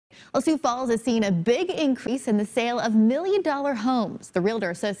Well, Sioux Falls has seen a big increase in the sale of million-dollar homes. The Realtor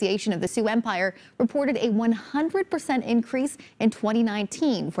Association of the Sioux Empire reported a 100% increase in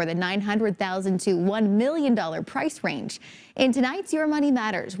 2019 for the $900,000 to $1 million price range. In tonight's Your Money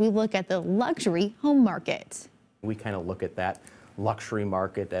Matters, we look at the luxury home market. We kind of look at that luxury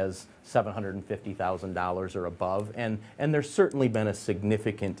market as $750,000 or above, and there's certainly been a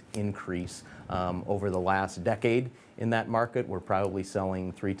significant increase over the last decade in that market. We're probably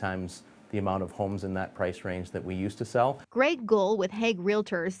selling 3 times the amount of homes in that price range that we used to sell. Greg Gull with Hague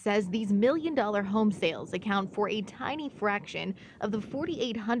Realtors says these million-dollar home sales account for a tiny fraction of the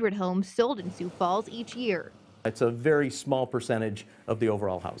 4,800 homes sold in Sioux Falls each year. It's a very small percentage of the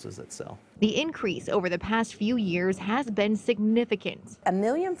overall houses that sell. The increase over the past few years has been significant. $1.5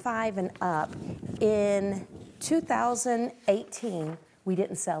 million and up. In 2018, we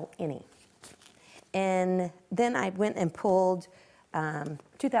didn't sell any. And then I went and pulled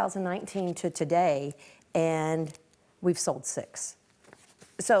 2019 to today, and we've sold 6.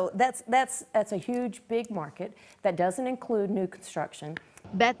 So that's a huge, big market that doesn't include new construction.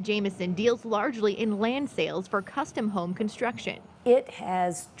 Beth Jamison deals largely in land sales for custom home construction. It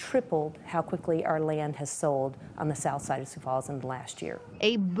has tripled how quickly our land has sold on the south side of Sioux Falls in the last year.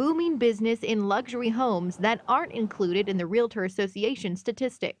 A booming business in luxury homes that aren't included in the Realtor Association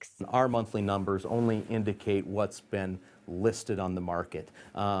statistics. Our monthly numbers only indicate what's been listed on the market.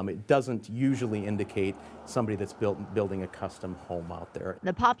 It doesn't usually indicate somebody that's building a custom home out there.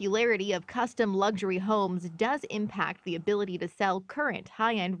 The popularity of custom luxury homes does impact the ability to sell current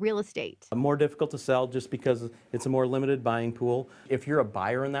high-end real estate. More difficult to sell just because it's a more limited buying pool. If you're a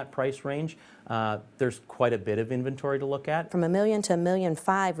buyer in that price range, there's quite a bit of inventory to look at. From $1 million to $1.5 million,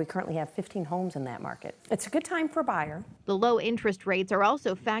 we currently have 15 homes in that market. It's a good time for a buyer. The low interest rates are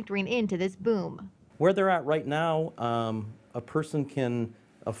also factoring into this boom. Where they're at right now, a person can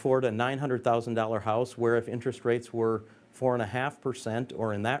afford a $900,000 house, where if interest rates were 4.5%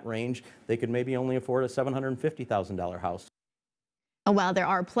 or in that range, they could maybe only afford a $750,000 house. While there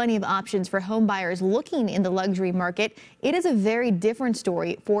are plenty of options for home buyers looking in the luxury market, it is a very different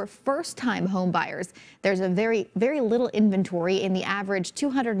story for first-time home buyers. There's a very little inventory in the average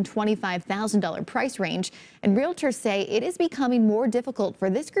 $225,000 price range, and realtors say it is becoming more difficult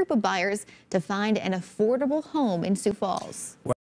for this group of buyers to find an affordable home in Sioux Falls.